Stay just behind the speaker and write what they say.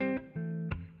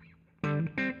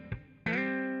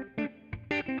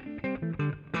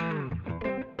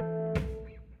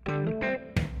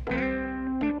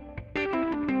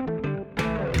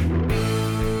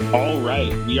All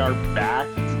right, we are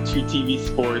back to 2TV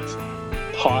Sports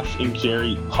Tosh and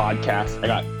Jerry podcast. I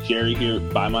got Jerry here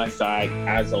by my side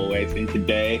as always, and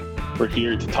today we're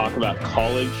here to talk about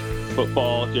college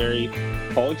football. Jerry,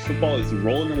 college football is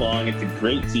rolling along. It's a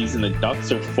great season. The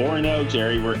Ducks are 4-0.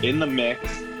 Jerry, we're in the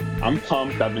mix. I'm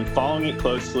pumped. I've been following it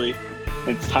closely.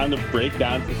 It's time to break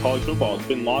down some college football. It's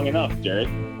been long enough, Jerry.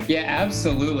 Yeah,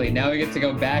 absolutely. Now we get to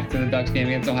go back to the Ducks game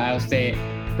against Ohio State,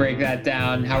 break that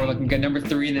down, how we're looking good. Number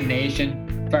 3 in the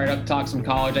nation. Fired up to talk some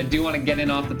college. I do want to get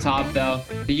in off the top, though.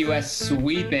 The U.S.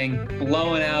 sweeping,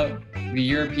 blowing out the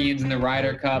Europeans in the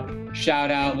Ryder Cup.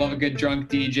 Shout out. Love a good drunk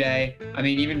DJ. I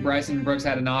mean, even Bryson Brooks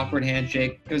had an awkward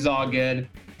handshake. It was all good.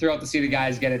 Thrilled to see the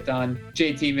guys get it done.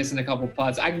 JT missing a couple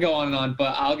putts. I can go on and on,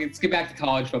 but let's get back to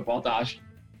college football, Tosh.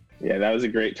 Yeah, that was a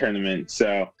great tournament.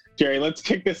 So, Jerry, let's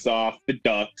kick this off. The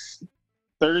Ducks,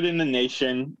 3rd in the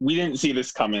nation. We didn't see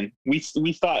this coming. We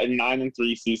thought a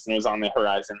 9-3 season was on the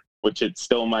horizon, which it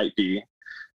still might be.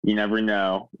 You never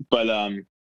know. But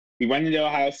we went into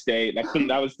Ohio State.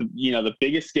 That was the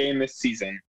biggest game this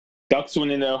season. Ducks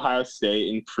went into Ohio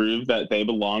State and proved that they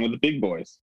belong with the big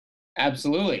boys.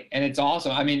 Absolutely, and it's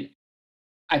awesome. I mean,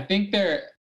 I think that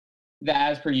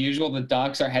as per usual, the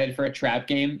Ducks are headed for a trap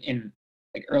game in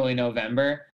like early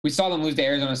November. We saw them lose to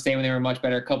Arizona State when they were much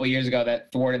better a couple of years ago.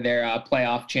 That thwarted their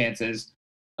playoff chances.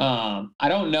 I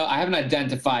don't know. I haven't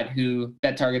identified who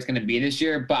that target's going to be this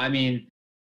year, but I mean,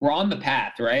 we're on the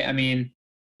path, right? I mean,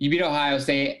 you beat Ohio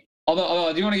State. Although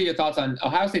I do want to get your thoughts on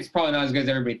Ohio State's probably not as good as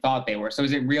everybody thought they were. So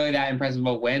is it really that impressive of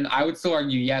a win? I would still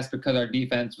argue yes, because our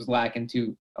defense was lacking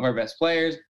 2 of our best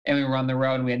players, and we were on the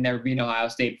road and we had never beaten Ohio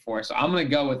State before. So I'm going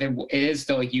to go with it. It is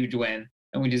still a huge win,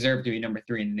 and we deserve to be number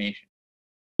 3 in the nation.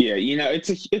 Yeah,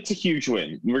 it's a huge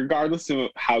win, regardless of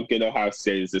how good Ohio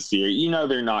State is this year.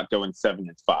 They're not going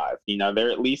 7-5.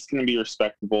 They're at least going to be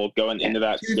respectable going into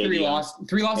that stadium. 3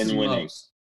 losses and winning.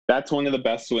 Most. That's one of the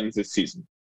best wins this season.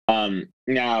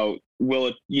 Now,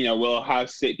 will Ohio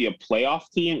State be a playoff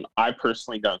team? I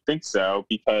personally don't think so,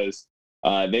 because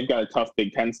they've got a tough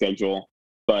Big Ten schedule,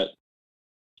 but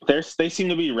they seem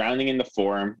to be rounding into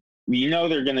form.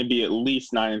 They're going to be at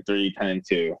least 9-3,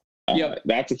 10-2. Yep.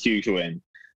 That's a huge win.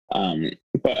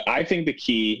 But I think the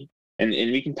key, and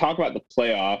we can talk about the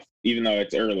playoff, even though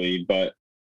it's early, but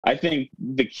I think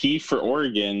the key for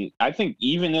Oregon, I think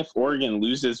even if Oregon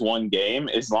loses one game,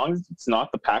 as long as it's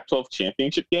not the Pac-12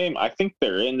 championship game, I think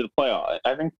they're into the playoff.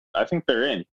 I think they're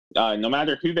in, no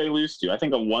matter who they lose to. I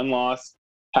think a 1-loss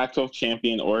Pac-12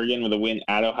 champion Oregon with a win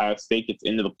at Ohio State gets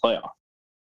into the playoff.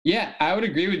 Yeah, I would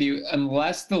agree with you.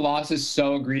 Unless the loss is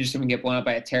so egregious and we get blown up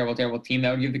by a terrible, terrible team,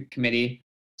 that would give the committee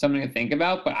something to think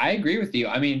about. But I agree with you.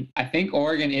 I mean, I think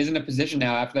Oregon is in a position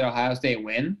now after that Ohio State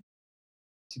win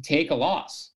to take a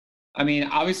loss. I mean,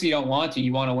 obviously you don't want to.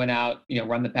 You want to win out,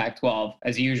 run the Pac-12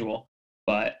 as usual.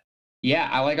 But yeah,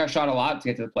 I like our shot a lot to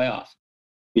get to the playoff.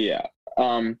 Yeah.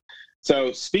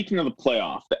 So speaking of the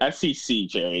playoff, the SEC,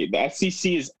 Jerry, the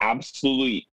SEC is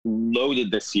absolutely loaded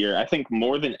this year. I think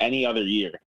more than any other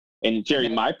year. And Jerry,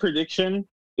 my prediction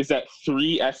is that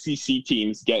 3 SEC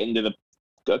teams get into the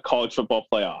college football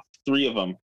playoff. 3 of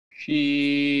them.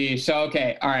 So,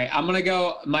 okay. All right. I'm going to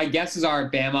go. My guesses are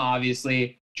Bama,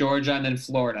 obviously, Georgia, and then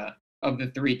Florida of the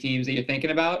 3 teams that you're thinking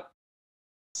about.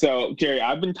 So, Jerry,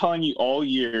 I've been telling you all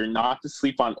year not to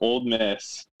sleep on Ole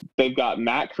Miss. They've got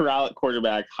Matt Corral at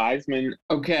quarterback, Heisman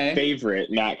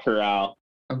favorite Matt Corral.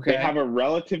 Okay. They have a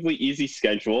relatively easy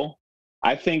schedule.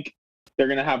 I think they're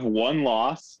going to have 1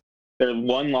 loss. Their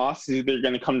 1 loss is either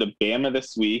going to come to Bama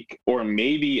this week or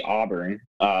maybe Auburn.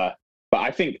 But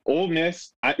I think Ole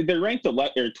Miss, they're ranked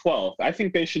 12th. I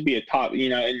think they should be a top,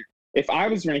 and if I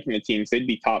was ranking the teams, they'd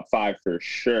be top 5 for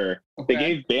sure. Okay. They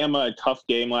gave Bama a tough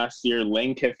game last year,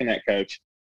 Lane Kiffin at coach.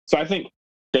 So I think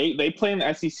they play in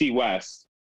the SEC West.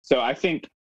 So I think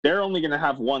they're only going to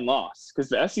have 1 loss because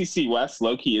the SEC West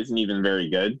low-key isn't even very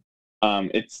good.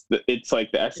 It's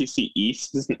like the SEC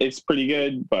East is pretty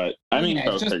good, but I mean,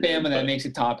 it's just Bama that makes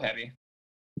it top heavy.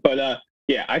 But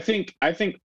yeah, I think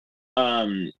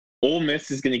Ole Miss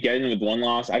is going to get in with 1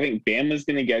 loss. I think Bama's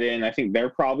going to get in. I think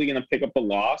they're probably going to pick up a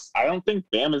loss. I don't think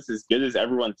Bama's as good as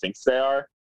everyone thinks they are.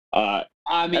 I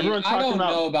don't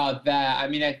know about that. I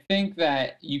mean, I think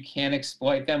that you can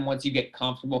exploit them once you get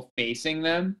comfortable facing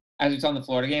them, as we saw in the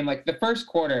Florida game. Like the first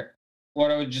quarter,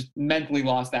 Florida just mentally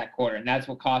lost that quarter, and that's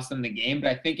what cost them the game. But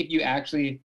I think if you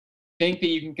actually think that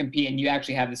you can compete and you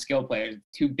actually have the skill players,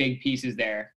 2 big pieces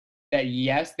there, that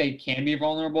yes, they can be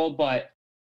vulnerable, but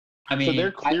I mean, so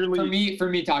they're clearly, for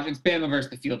me, Tosh, it's Bama versus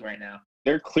the field right now.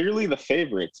 They're clearly the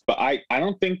favorites, but I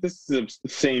don't think this is the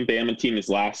same Bama team as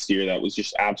last year that was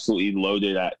just absolutely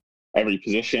loaded at every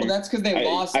position. Well, that's because they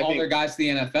lost all their guys to the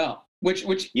NFL.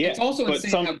 Which it's also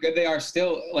insane how good they are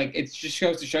still. Like, it just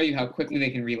shows to show you how quickly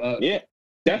they can reload. Yeah,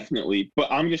 definitely.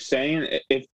 But I'm just saying,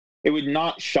 if it would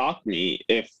not shock me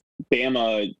if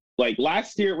Bama, like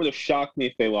last year, it would have shocked me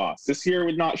if they lost. This year, it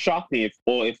would not shock me if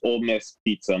Ole Miss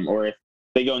beats them, or if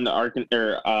they go into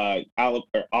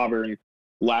Auburn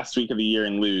last week of the year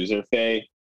and lose, or if they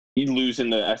lose in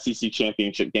the SEC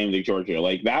championship game to Georgia.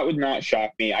 Like, that would not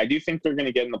shock me. I do think they're going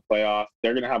to get in the playoff.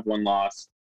 They're going to have one loss.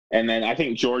 And then I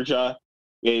think Georgia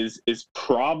is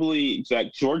probably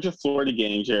that Georgia-Florida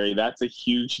game, Jerry. That's a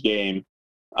huge game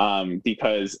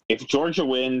because if Georgia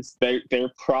wins,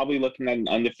 they're probably looking at an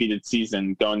undefeated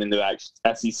season going into that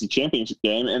SEC championship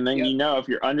game. And then, if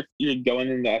you're undefeated going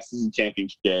into the SEC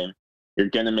championship game, you're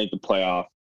going to make the playoff.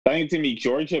 I think it's going to be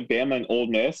Georgia, Bama, and Ole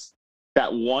Miss.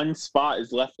 That one spot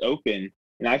is left open,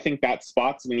 and I think that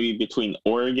spot's going to be between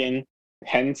Oregon,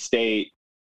 Penn State,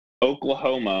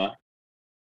 Oklahoma,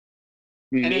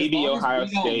 maybe Ohio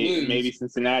State, and maybe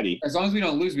Cincinnati. As long as we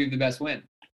don't lose, we have the best win.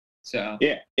 So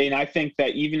yeah, and I think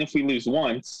that even if we lose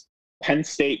once, Penn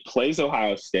State plays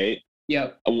Ohio State.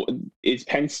 Yep. Is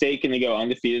Penn State going to go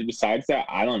undefeated besides that?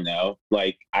 I don't know.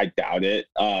 Like, I doubt it.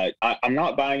 I'm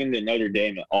not buying into Notre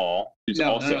Dame at all.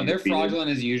 No, they're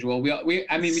fraudulent as usual. We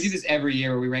do this every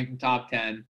year where we rank them top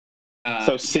 10.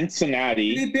 So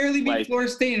Cincinnati, they barely beat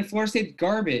Florida State, and Florida State's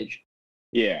garbage.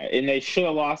 Yeah, and they should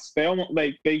have lost.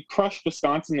 They crushed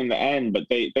Wisconsin in the end, but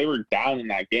they were down in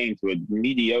that game to a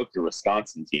mediocre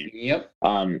Wisconsin team. Yep.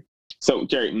 So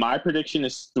Jerry, my prediction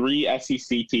is 3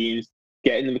 SEC teams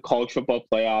get into the college football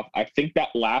playoff. I think that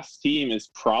last team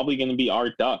is probably going to be our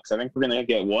Ducks. I think we're going to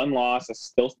get one loss. I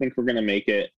still think we're going to make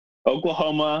it.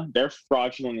 Oklahoma, they're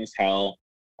fraudulent as hell.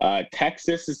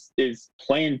 Texas is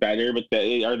playing better, but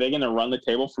are they going to run the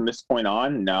table from this point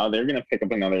on? No, they're going to pick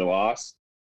up another loss.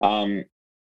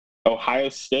 Ohio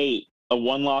State, a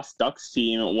one-loss Ducks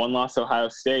team, a one-loss Ohio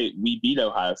State. We beat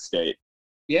Ohio State.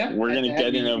 Yeah, we're going to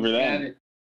get in over them.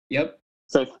 Yep.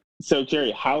 So Jerry,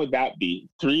 how would that be?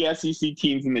 3 SEC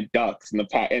teams in the Ducks in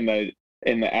the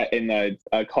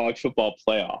college football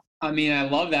playoff. I mean, I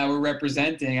love that we're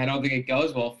representing. I don't think it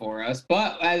goes well for us,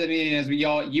 but as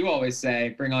you always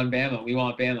say, bring on Bama. We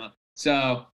want Bama.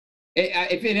 So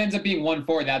if it ends up being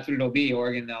 1-4, that's what it'll be.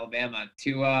 Oregon and Alabama.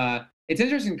 It's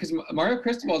interesting because Mario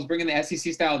Cristobal is bringing the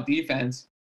SEC style defense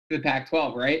to the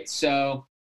Pac-12, right? So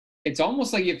it's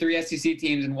almost like you have 3 SEC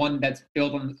teams and one that's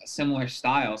built on a similar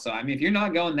style. So I mean, if you're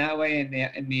not going that way in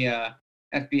the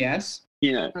FBS,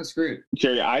 I'm screwed.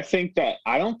 Jerry, I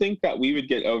don't think that we would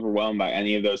get overwhelmed by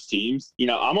any of those teams.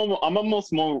 I'm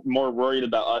almost more worried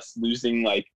about us losing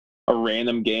like a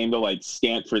random game to like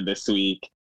Stanford this week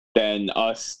than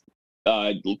us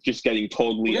just getting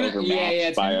totally overmatched. Yeah.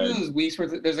 It's one of those weeks where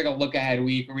there's like a look ahead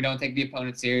week where we don't take the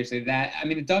opponent seriously.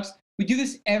 The Ducks, we do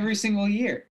this every single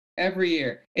year. Every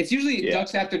year. It's usually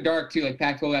Ducks after dark too, like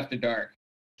Pac-12 after dark.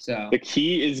 So the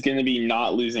key is going to be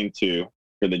not losing 2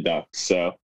 for the Ducks.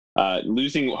 So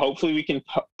hopefully we can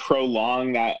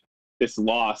prolong this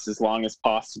loss as long as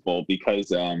possible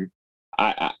because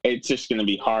it's just going to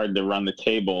be hard to run the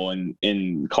table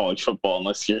in college football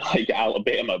unless you're like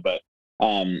Alabama. But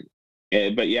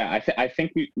yeah, I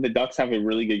think the Ducks have a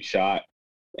really good shot.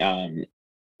 The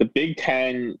Big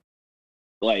Ten,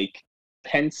 like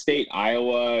Penn State,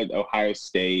 Iowa, Ohio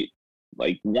State,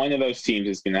 like one of those teams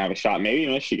is going to have a shot. Maybe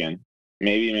Michigan,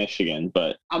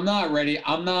 but I'm not ready.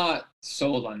 I'm not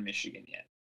sold on Michigan yet.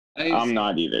 I'm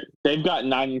not either. They've got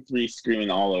 9-3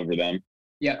 screaming all over them.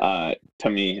 Yeah. To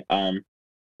me,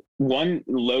 one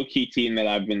low-key team that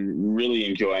I've been really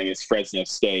enjoying is Fresno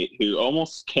State, who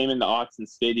almost came into Autzen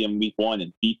Stadium week 1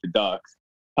 and beat the Ducks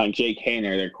on Jake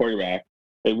Haener, their quarterback.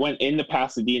 They went into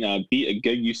Pasadena, beat a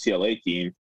good UCLA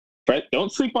team.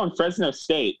 Don't sleep on Fresno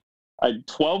State. A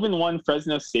 12-1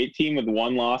 Fresno State team with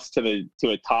one loss to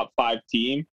a top 5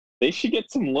 team. They should get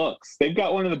some looks. They've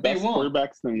got one of the best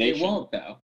quarterbacks in the nation. They won't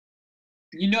though.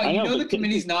 The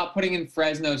committee's not putting in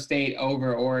Fresno State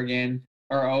over Oregon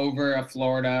or over a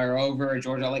Florida or over a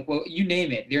Georgia. Like, well, you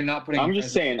name it. They're not putting. I'm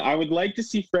just saying. I would like to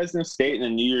see Fresno State in a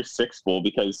New Year's Six bowl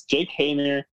because Jake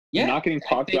Haener is not getting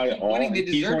talked about at all. They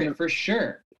deserve it for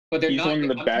sure, but they're not. One of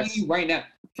the I'm best. telling you right now,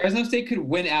 Fresno State could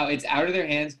win out. It's out of their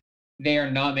hands. They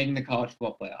are not making the college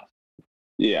football playoff.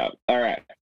 Yeah. All right.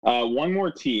 One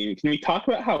more team. Can we talk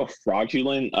about how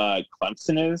fraudulent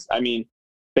Clemson is? I mean,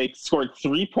 they scored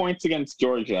 3 points against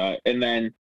Georgia, and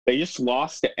then they just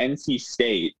lost to NC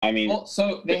State. I mean,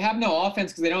 so they have no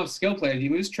offense because they don't have skill players.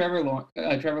 You lose Trevor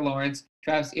Lawrence,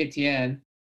 Travis Etienne,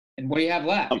 and what do you have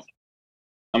left?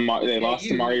 They lost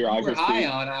to Amari Rogers. You were high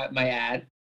on, my ad.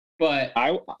 But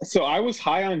I was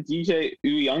high on DJ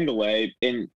Uyunglele,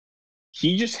 and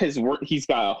he just has worked. He's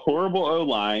got a horrible O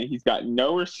line. He's got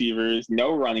no receivers,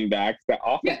 no running backs. That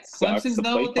offense sucks. Clemson's The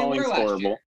not play what they calling's were last horrible.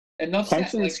 year. Enough said.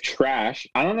 Clemson's trash.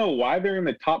 I don't know why they're in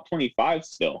the top 25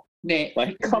 still.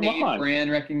 Come on.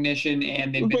 Brand recognition,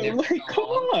 and they've been there. Come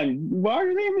on. Why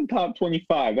are they in the top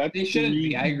 25? They shouldn't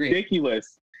be. I agree.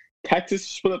 Ridiculous.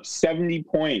 Texas put up 70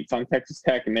 points on Texas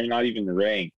Tech, and they're not even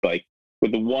ranked.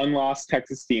 With the one loss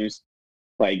Texas teams,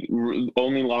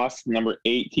 only lost number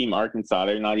 8 team Arkansas.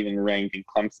 They're not even ranked, and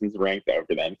Clemson's ranked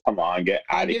over them. Come on, get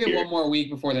out of here. I'll give it one more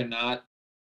week before they're not.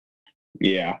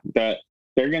 Yeah, they're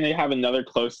going to have another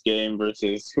close game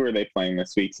versus who are they playing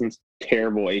this week? Some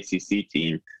terrible ACC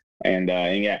team. And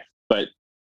yeah, but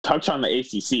touch on the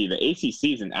ACC. The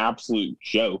ACC is an absolute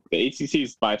joke. The ACC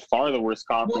is by far the worst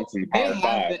conference in Power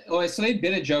 5. So they've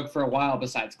been a joke for a while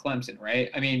besides Clemson, right?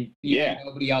 I mean,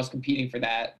 nobody else competing for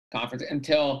that conference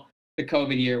until the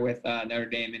COVID year with Notre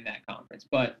Dame in that conference.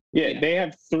 But yeah, they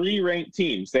have 3 ranked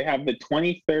teams. They have the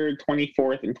 23rd,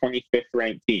 24th, and 25th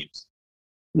ranked teams.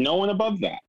 No one above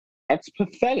that. That's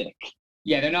pathetic.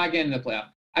 Yeah, they're not getting the playoff.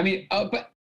 I mean,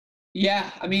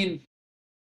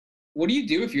 what do you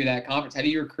do if you're that conference? How do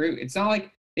you recruit? It's not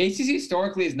like the ACC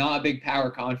historically is not a big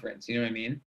power confere. You know what I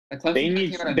mean?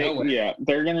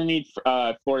 They're going to need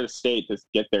Florida State to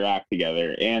get their act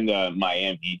together, and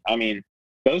Miami. I mean,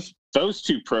 those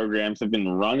 2 programs have been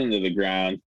run into the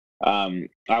ground. I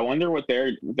wonder what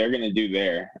they're going to do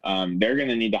there. They're going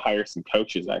to need to hire some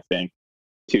coaches, I think,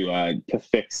 to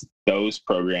fix those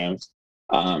programs.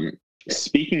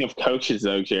 Speaking of coaches,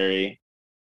 though, Jerry,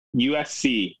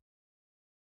 USC.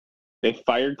 They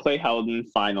fired Clay Helton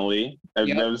finally.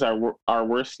 Yep. That was our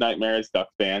worst nightmare as Duck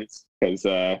fans, because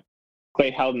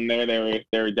Clay Helton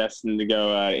they were destined to go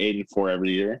 8-4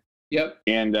 every year. Yep.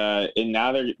 And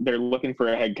now they're looking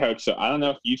for a head coach. So I don't know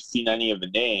if you've seen any of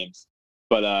the names,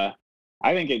 but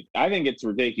I think it's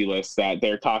ridiculous that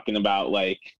they're talking about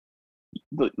like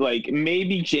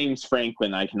maybe James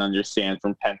Franklin I can understand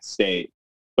from Penn State,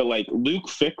 but like Luke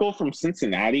Fickell from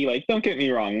Cincinnati. Like, don't get me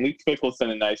wrong, Luke Fickell's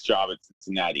done a nice job at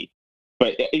Cincinnati.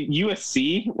 But at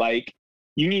USC,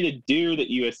 you need a dude at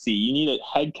USC. You need a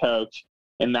head coach.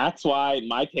 And that's why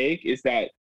my take is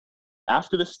that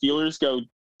after the Steelers go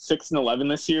 6-11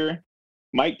 this year,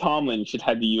 Mike Tomlin should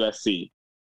head to USC.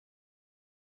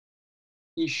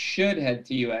 He should head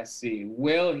to USC.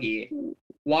 Will he?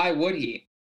 Why would he?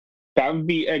 That would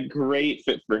be a great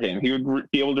fit for him. He would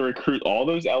be able to recruit all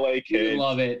those LA kids.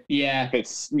 Love it. Yeah.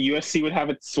 USC would have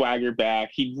its swagger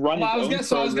back. He'd run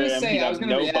his own program. He'd have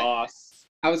no boss.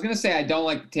 I was going to say I don't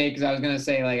like the take because I was going to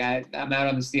say I'm out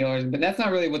on the Steelers, but that's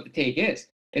not really what the take is.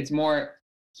 It's more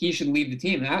he should leave the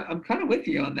team. And I'm kind of with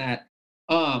you on that.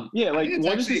 What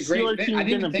is the Steeler team going to be? I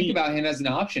didn't think about him as an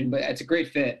option, but it's a great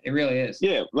fit. It really is.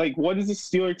 Yeah, what is the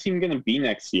Steeler team going to be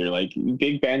next year?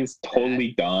 Big Ben's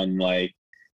totally done.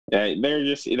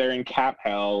 They're in cap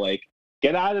hell.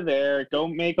 Get out of there. Go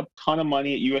make a ton of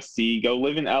money at USC. Go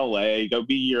live in LA. Go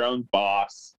be your own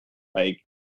boss.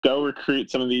 Go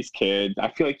recruit some of these kids. I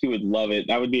feel like you would love it.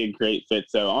 That would be a great fit.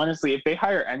 So honestly, if they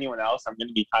hire anyone else, I'm going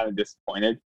to be kind of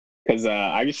disappointed because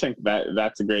I just think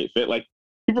that's a great fit.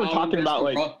 People are talking about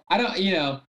I don't,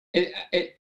 I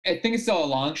think it's still a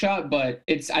long shot, but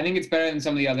I think it's better than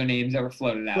some of the other names that were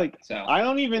floated out.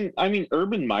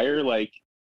 Urban Meyer,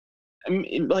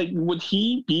 would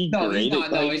he be great?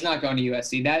 He's not going to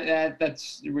USC.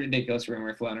 That's a ridiculous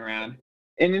rumor floating around.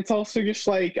 And it's also just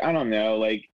I don't know,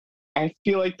 I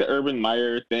feel like the Urban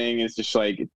Meyer thing is just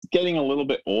it's getting a little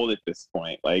bit old at this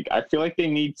point. I feel like they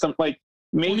need some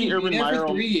maybe Urban Meyer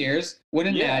for 3 years, win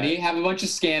a natty, have a bunch of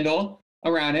scandal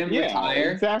around him,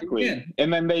 retire. Exactly.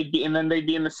 And then they'd be in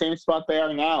the same spot they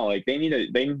are now. They need a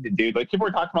dude. People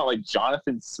are talking about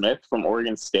Jonathan Smith from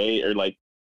Oregon State or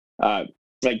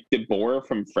DeBoer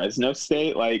from Fresno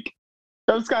State.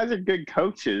 Those guys are good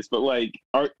coaches, but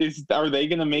are they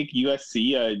going to make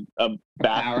USC a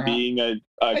back to being a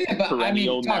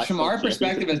perennial Josh, from our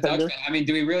perspective as Ducks fans,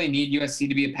 do we really need USC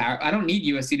to be a power? I don't need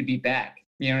USC to be back.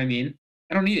 You know what I mean?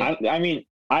 I don't need it.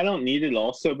 I don't need it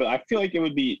also, but I feel like it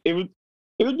would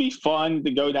be fun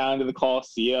to go down to the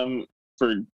Coliseum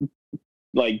for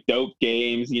dope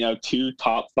games. 2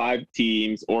 top 5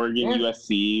 teams, Oregon,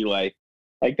 USC,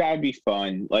 that'd be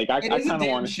fun. I kind of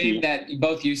want to see that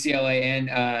both UCLA and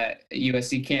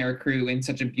USC can't recruit in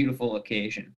such a beautiful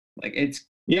location. It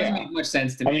doesn't make much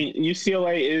sense to me.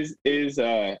 UCLA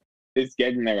is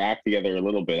getting their act together a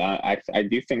little bit. I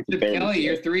do think that they're Kelly,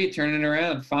 year 3 turning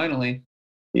around finally.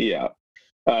 Yeah.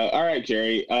 All right,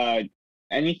 Jerry.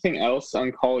 Anything else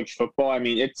on college football?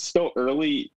 It's still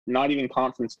early, not even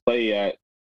conference play yet.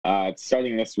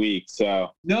 starting this week.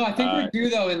 So no, I think we're due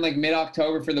though in like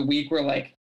mid-October for the week where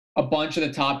like a bunch of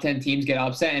the top 10 teams get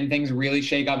upset and things really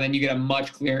shake up. Then you get a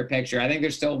much clearer picture. I think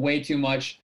there's still way too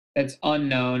much that's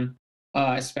unknown,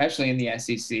 especially in the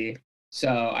SEC. So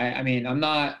I mean, I'm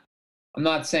not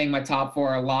saying my top four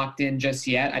are locked in just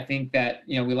yet. I think that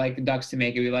we like the Ducks to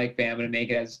make it. We like Bama to make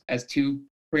it as two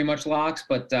pretty much locks,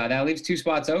 but that leaves two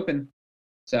spots open.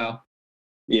 So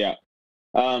yeah.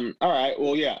 All right.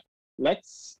 Well, yeah.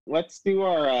 Let's do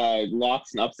our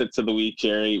locks and upsets of the week,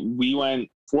 Jerry. We went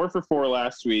 4 for 4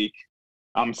 last week.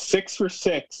 I'm 6 for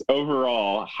 6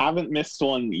 overall. Haven't missed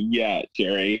one yet,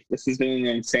 Jerry. This has been an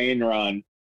insane run,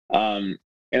 and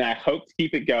I hope to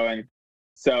keep it going.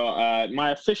 So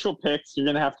my official picks, you're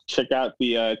gonna have to check out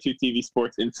the 2TV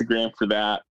Sports Instagram for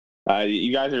that.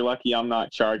 You guys are lucky I'm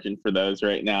not charging for those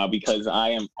right now because I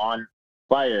am on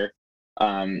fire.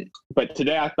 But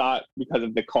today I thought, because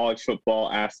of the college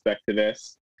football aspect of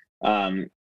this,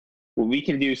 we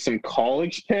can do some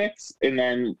college picks, and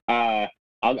then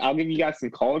I'll give you guys some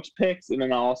college picks, and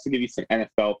then I'll also give you some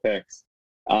NFL picks.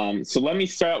 So let me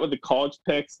start out with the college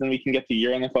picks, then we can get to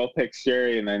your NFL picks,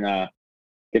 Jerry, and then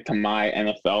get to my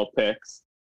NFL picks.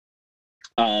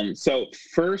 So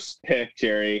first pick,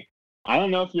 Jerry, I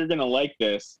don't know if you're gonna like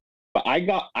this, but I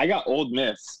got Ole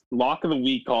Miss, lock of the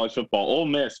week, college football. Ole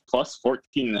Miss plus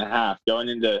 14.5 going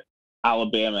into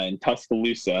Alabama and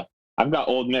Tuscaloosa. I've got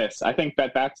Ole Miss. I think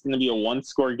that's going to be a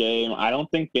one-score game. I don't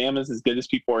think Bama's as good as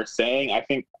people are saying. I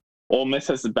think Ole Miss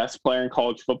has the best player in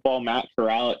college football, Matt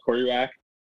Corral at quarterback.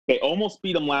 They almost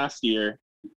beat him last year.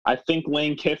 I think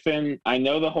Lane Kiffin, I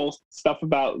know the whole stuff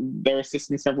about their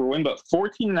assistants never win, but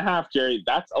 14.5, Jerry,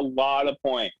 that's a lot of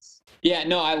points. Yeah,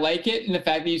 no, I like it. And the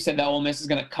fact that you said that Ole Miss is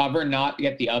going to cover, not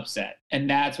get the upset. And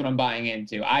that's what I'm buying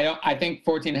into. I think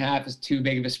 14.5 is too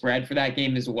big of a spread for that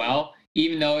game as well,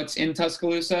 even though it's in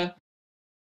Tuscaloosa.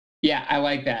 Yeah, I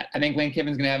like that. I think Lane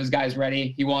Kiffin's going to have his guys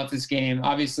ready. He wants this game.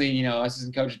 Obviously,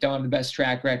 assistant coaches don't have the best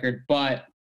track record, but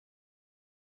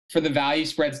for the value,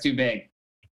 spread's too big.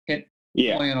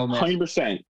 Yeah,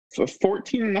 100%. For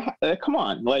 14.5, come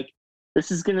on. Like, this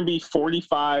is going to be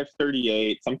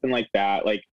 45-38, something like that.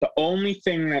 Like, the only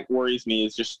thing that worries me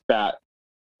is just that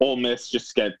Ole Miss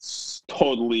just gets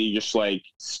totally just, like,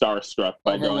 starstruck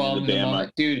by going to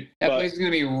Bama. Dude, that place is going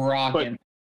to be rocking.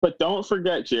 But don't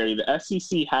forget, Jerry, the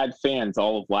SEC had fans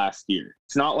all of last year.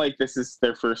 It's not like this is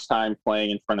their first time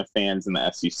playing in front of fans in the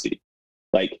SEC.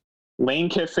 Like, Lane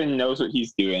Kiffin knows what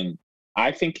he's doing.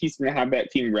 I think he's going to have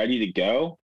that team ready to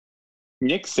go.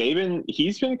 Nick Saban,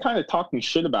 he's been kind of talking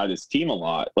shit about his team a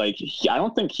lot. Like, I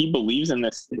don't think he believes in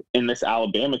this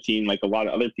Alabama team like a lot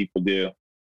of other people do.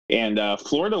 And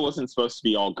Florida wasn't supposed to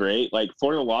be all great. Like,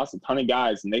 Florida lost a ton of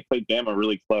guys, and they played Bama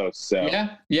really close. So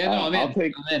yeah, no, I'm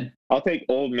in. I'll take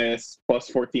Ole Miss plus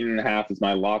 14.5 as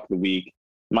my lock of the week.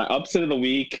 My upset of the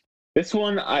week. This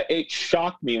one, it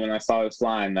shocked me when I saw this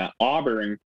line that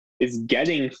Auburn is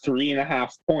getting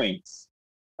 3.5 points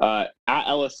at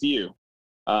LSU.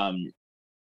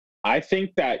 I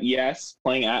think that, yes,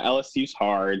 playing at LSU is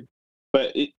hard,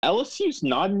 but LSU's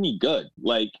not any good.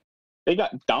 Like, they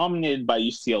got dominated by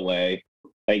UCLA.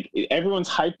 Like, everyone's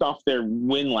hyped off their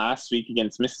win last week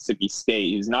against Mississippi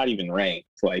State, who's not even ranked.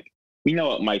 Like, we know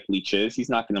what Mike Leach is. He's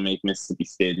not going to make Mississippi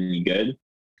State any good.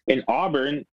 In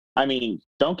Auburn, I mean,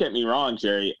 don't get me wrong,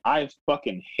 Jerry. I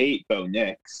fucking hate Bo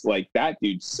Nix. Like, that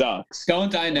dude sucks.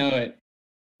 Don't I know it?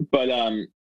 But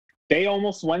they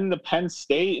almost went into Penn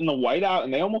State in the whiteout,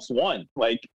 and they almost won.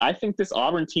 Like, I think this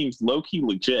Auburn team's low-key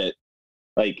legit.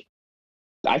 Like,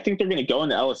 I think they're going to go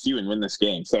into LSU and win this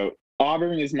game. So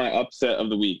Auburn is my upset of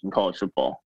the week in college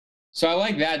football. So I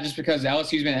like that just because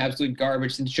LSU's been absolute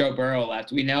garbage since Joe Burrow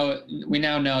left. We now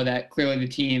know that clearly the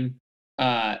team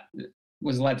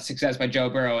was led to success by Joe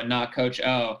Burrow and not Coach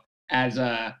O, as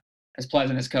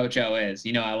pleasant as Coach O is.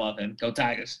 I love him. Go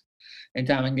Tigers.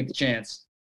 Anytime I can get the chance.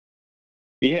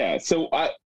 Yeah, so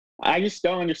I just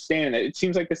don't understand it. It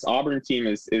seems like this Auburn team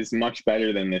is much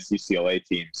better than this UCLA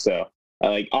team. So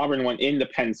like, Auburn went into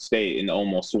Penn State and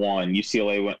almost won.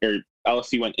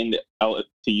 LSU went into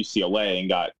UCLA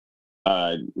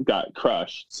and got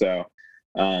crushed. So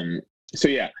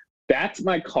yeah, that's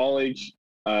my college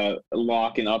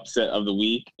lock and upset of the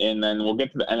week, and then we'll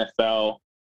get to the NFL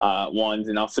ones,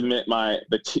 and I'll submit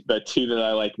the two that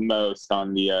I like most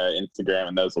on the Instagram,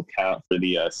 and those will count for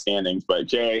the standings. But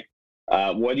Jay,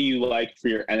 what do you like for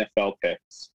your NFL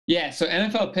picks? Yeah, so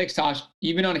NFL picks, Tosh,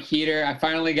 you've been on a heater. I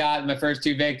finally got my first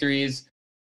 2 victories,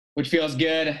 which feels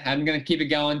good. I'm going to keep it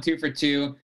going 2 for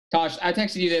 2. Tosh, I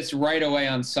texted you this right away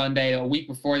on Sunday, a week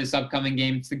before this upcoming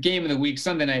game. It's the game of the week,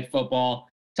 Sunday Night Football.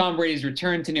 Tom Brady's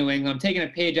return to New England. I'm taking a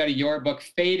page out of your book,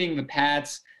 Fading the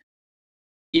Pats.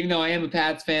 even though I am a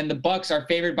Pats fan, the Bucks are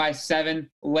favored by 7.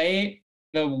 Lay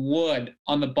the wood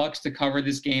on the Bucks to cover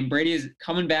this game. Brady is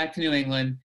coming back to New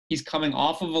England. He's coming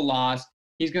off of a loss.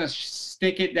 He's going to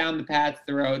stick it down the Pats'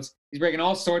 throats. He's breaking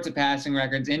all sorts of passing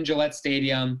records in Gillette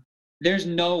Stadium. There's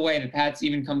no way the Pats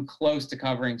even come close to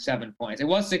covering 7 points. It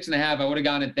was 6.5. I would have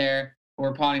gotten it there.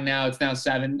 We're potting now. It's now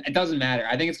 7. It doesn't matter.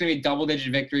 I think it's going to be a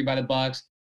double-digit victory by the Bucks.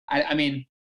 I mean,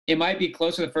 it might be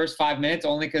close to the first 5 minutes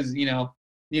only because,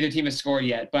 neither team has scored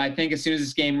yet. But I think as soon as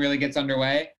this game really gets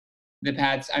underway, the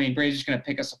Pats, Brady's just going to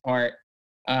pick us apart.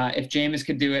 If Jameis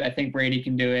could do it, I think Brady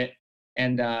can do it.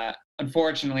 And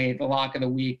unfortunately, the lock of the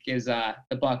week is the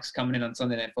Bucks coming in on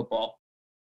Sunday Night Football.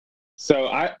 So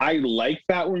I like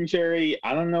that one, Jerry.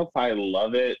 I don't know if I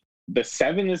love it. The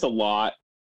 7 is a lot.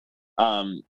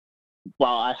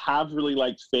 While I have really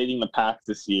liked fading the Pats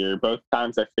this year, both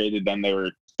times I faded them, they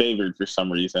were favored for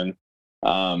some reason.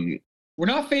 We're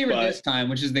not favored this time,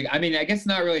 which is I guess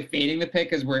not really fading the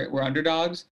pick because we're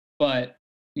underdogs, but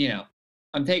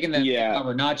I'm taking them to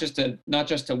cover, not just to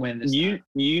win this time.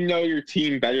 You know your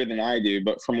team better than I do,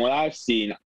 but from what I've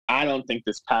seen, I don't think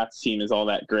this Pats team is all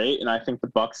that great, and I think the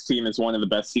Bucks team is one of the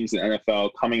best teams in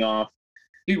NFL coming off.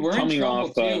 Dude, we're in trouble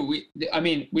too.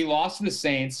 We lost to the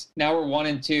Saints. Now we're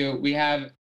 1-2. We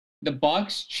have the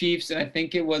Bucks, Chiefs, and I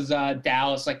think it was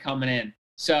Dallas coming in.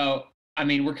 So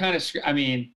we're kind of.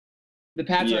 The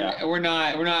Pats we're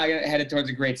not headed towards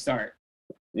a great start.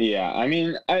 Yeah,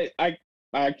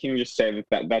 I can just say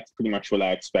that's pretty much what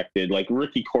I expected.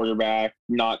 Rookie quarterback,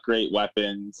 not great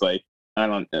weapons.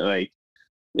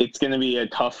 It's going to be a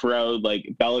tough road.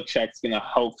 Belichick's going to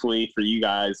hopefully for you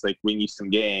guys win you some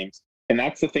games. And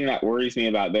that's the thing that worries me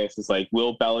about this is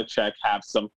will Belichick have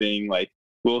something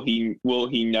will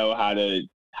he know how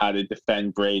to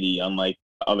defend Brady unlike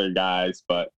other guys?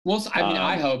 But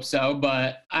I hope so,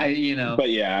 but But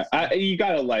yeah, you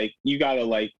gotta like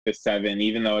the 7,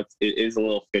 even though it is a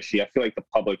little fishy. I feel like the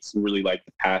public's really like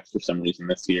the Pats for some reason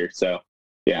this year. So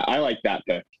yeah, I like that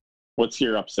pick. What's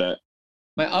your upset?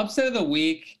 My upset of the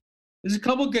week. There's a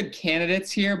couple good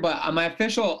candidates here, but my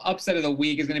official upset of the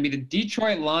week is going to be the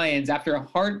Detroit Lions after a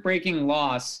heartbreaking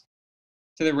loss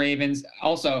to the Ravens.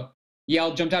 Also,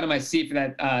 Yale jumped out of my seat for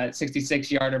that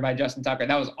 66-yarder by Justin Tucker.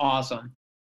 That was awesome.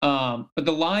 But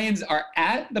the Lions are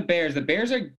at the Bears. The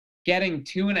Bears are getting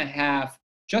 2.5.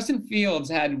 Justin Fields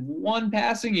had 1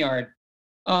 passing yard.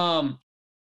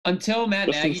 Until Matt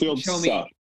Nagy can show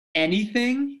me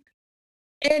anything.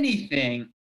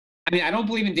 I don't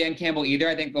believe in Dan Campbell either.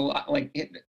 I think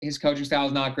his coaching style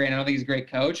is not great. I don't think he's a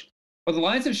great coach. But the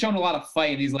Lions have shown a lot of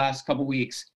fight in these last couple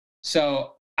weeks.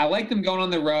 So I like them going on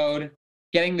the road,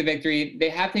 getting the victory. They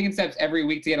have taken steps every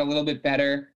week to get a little bit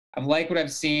better. I've liked what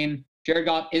I've seen. Jared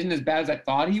Goff isn't as bad as I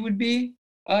thought he would be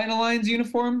in a Lions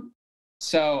uniform.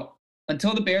 So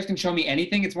until the Bears can show me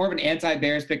anything, it's more of an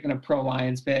anti-Bears pick than a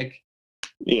pro-Lions pick.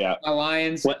 Yeah. The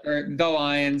Lions plus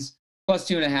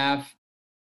 2.5.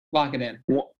 Lock it in.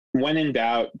 When in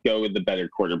doubt, go with the better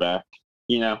quarterback.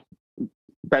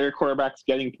 Better quarterbacks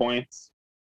getting points.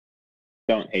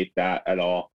 Don't hate that at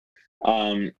all.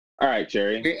 All right,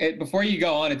 Jerry. Before you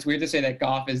go on, it's weird to say that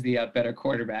Goff is the better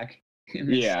quarterback.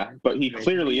 Yeah, but he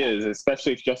clearly is,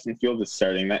 especially if Justin Fields is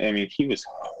starting. He was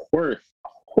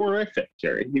horrific,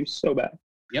 Jerry. He was so bad.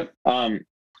 Yep.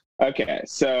 Okay,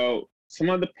 so some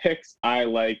of the picks I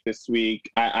like this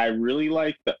week, I really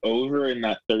like the over in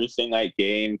that Thursday night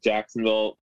game,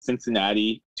 Jacksonville,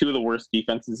 Cincinnati, 2 of the worst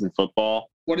defenses in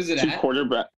football. What is it at?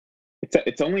 Quarterback.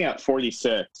 It's only at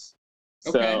 46.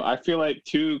 Okay. So I feel like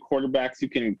 2 quarterbacks who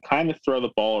can kind of throw the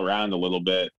ball around a little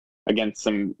bit against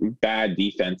some bad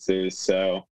defenses.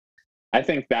 So I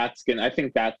think that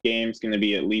game's going to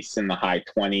be at least in the high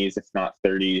 20s, if not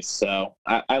 30s. So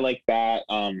I like that.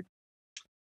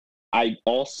 I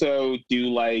also do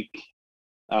like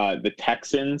the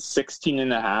Texans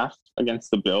 16.5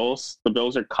 against the Bills. The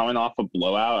Bills are coming off a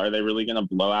blowout. Are they really going to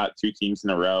blow out 2 teams in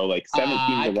a row?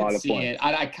 17's a lot of points.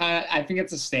 I think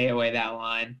it's a stay away that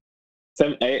line.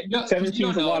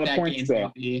 17's a lot of points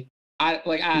though. I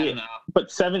don't know. But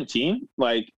 17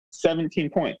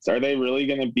 points. Are they really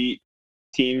going to beat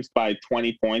teams by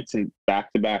 20 points in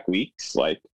back-to-back weeks?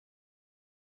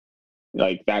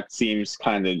 That seems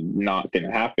kind of not going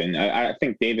to happen. I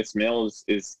think Davis Mills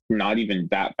is not even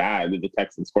that bad with the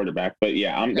Texans quarterback. But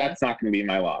yeah, that's not going to be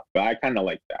my lock. But I kind of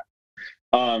like that.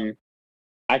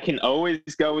 I can always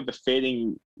go with the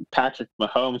fading Patrick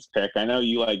Mahomes pick. I know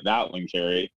you like that one,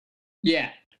 Jerry. Yeah.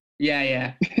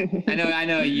 I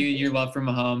know your love for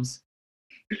Mahomes.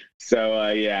 So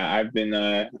I've been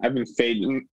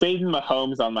fading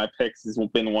Mahomes on my picks has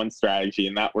been one strategy,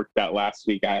 and that worked out last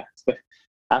week.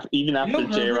 Even after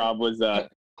J-Rob was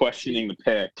questioning the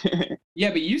pick. Yeah,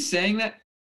 but you saying that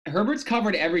Herbert's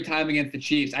covered every time against the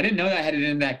Chiefs. I didn't know that headed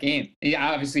into that game. He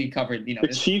obviously covered, The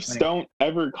Chiefs don't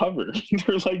ever cover.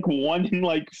 They're like 1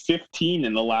 in 15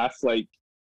 in the last like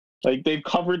they've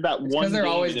covered that one. Because they're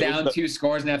always down 2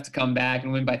 scores and have to come back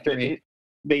and win by 3.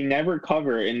 They never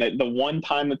cover, and the one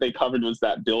time that they covered was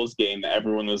that Bills game that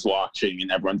everyone was watching,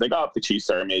 and everyone's like, "Oh, the Chiefs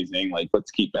are amazing! Like, let's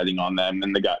keep betting on them."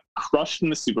 And they got crushed in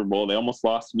the Super Bowl. They almost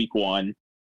lost Week 1.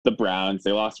 The Browns.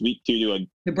 They lost Week 2 to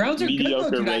the Browns are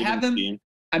mediocre good, though, dude. I have them. Team.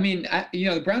 I mean,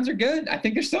 the Browns are good. I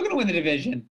think they're still going to win the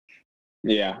division.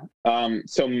 Yeah.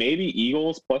 So maybe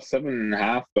Eagles plus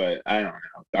 7.5, but I don't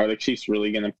know. Are the Chiefs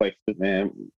really going to play for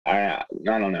them? I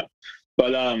don't know.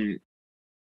 But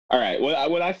all right.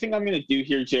 What I think I'm going to do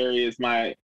here, Jerry, is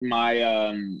my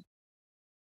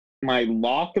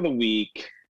lock of the week.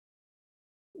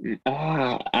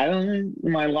 I don't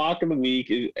know. My lock of the week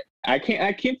is I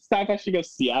can't decide if I should go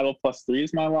Seattle plus 3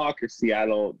 as my lock or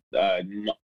Seattle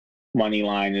money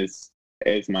line is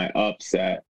my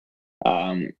upset.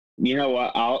 You know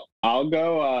what? I'll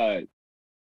go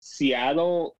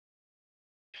Seattle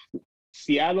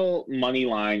money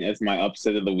line as my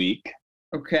upset of the week.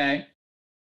 Okay.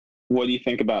 What do you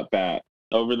think about that?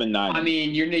 Over the 9. I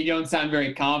mean, you don't sound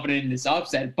very confident in this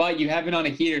upset, but you have it on a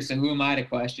heater, so who am I to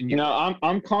question you? No,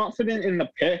 I'm confident in the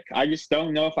pick. I just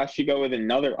don't know if I should go with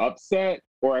another upset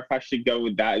or if I should go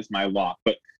with that as my lock.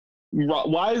 But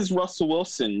why is Russell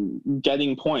Wilson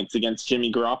getting points against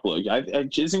Jimmy Garoppolo?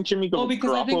 Isn't Jimmy Garoppolo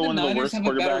because I think the one of the Niners worst have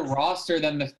a better quarterbacks? roster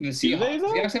than the Seahawks. The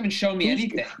Seahawks haven't shown me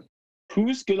anything.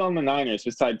 Who's good on the Niners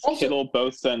besides Also, Kittle,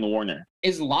 Bosa, and Warner?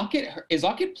 Is Lockett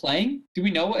playing? Do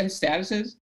we know what his status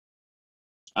is?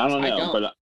 I don't know,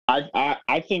 but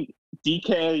I think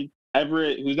DK,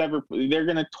 Everett, they're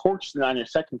going to torch the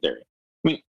Niners secondary.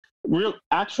 I mean,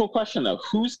 actual question though,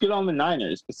 who's good on the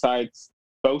Niners besides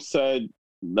Bosa,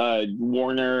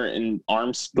 Warner, and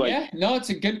Arms? It's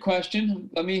a good question.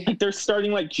 They're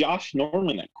starting like Josh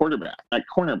Norman at cornerback.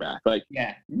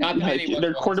 Not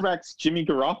their quarterback's Jimmy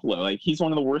Garoppolo. Like, he's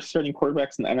one of the worst starting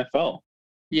quarterbacks in the NFL.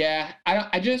 Yeah, I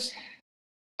don't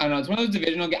know. It's one of those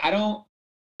divisional games.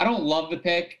 I don't love the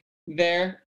pick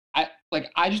there. I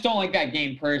just don't like that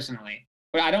game personally.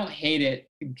 But I don't hate it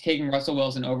taking Russell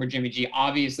Wilson over Jimmy G.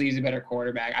 Obviously, he's a better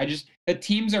quarterback. The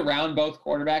teams around both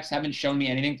quarterbacks haven't shown me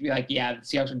anything to be like, yeah, the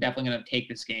Seahawks are definitely going to take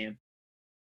this game.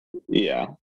 Yeah.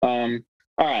 All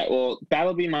right. Well,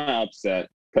 that'll be my upset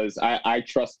because I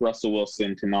trust Russell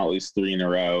Wilson to not lose 3 in a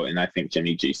row, and I think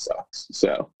Jimmy G sucks.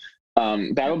 So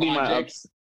that'll be my upset.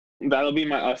 That'll be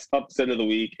my upset of the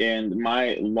week, and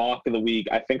my lock of the week.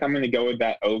 I think I'm going to go with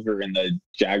that over in the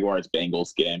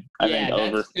Jaguars-Bengals game.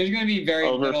 There's going to be very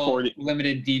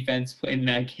limited defense in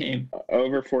that game.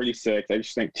 Over 46. I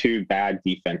just think 2 bad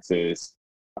defenses.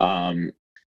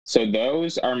 So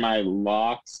those are my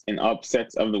locks and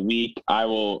upsets of the week. I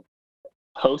will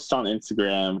post on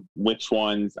Instagram which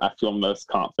ones I feel most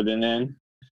confident in,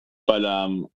 but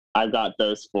I've got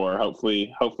those 4.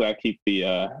 Hopefully I keep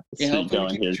the streak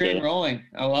going here. Train rolling.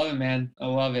 I love it, man. I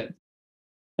love it.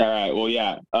 All right. Well,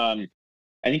 yeah.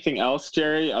 Anything else,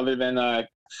 Jerry, other than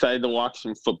excited to watch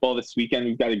some football this weekend?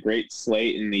 We've got a great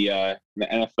slate in the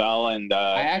NFL and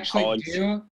I actually college.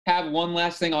 do have one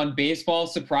last thing on baseball,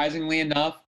 surprisingly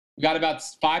enough. We've got about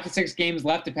 5 to 6 games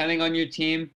left, depending on your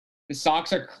team. The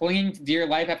Sox are clinging to dear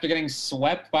life after getting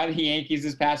swept by the Yankees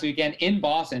this past weekend in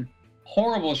Boston.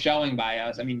 Horrible showing by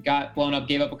us. I mean, got blown up,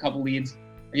 gave up a lead.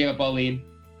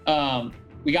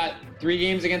 We got 3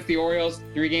 games against the Orioles,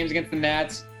 3 games against the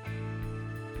Nats.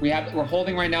 We're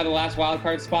holding right now the last wild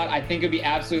card spot. I think it'd be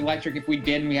absolutely electric if we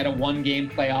did, and we had a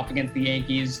 1-game playoff against the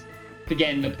Yankees to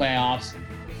get in the playoffs.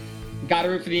 Got to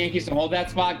root for the Yankees to hold that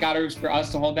spot. Got to root for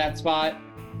us to hold that spot.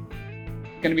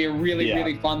 Going to be a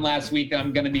really fun last week that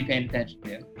I'm going to be paying attention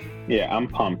to. Yeah, I'm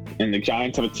pumped. And the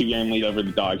Giants have a 2-game lead over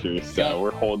the Dodgers, so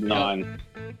we're holding on,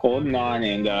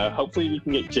 and hopefully we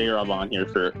can get J-Rob on here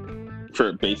for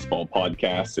a baseball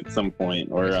podcast at some point.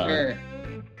 Sure.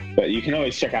 But you can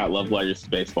always check out Love Letters to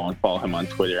Baseball and follow him on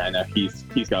Twitter. I know he's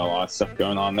got a lot of stuff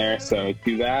going on there, so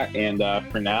do that. And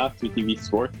for now, 2TV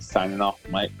Sports signing off,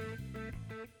 Mike.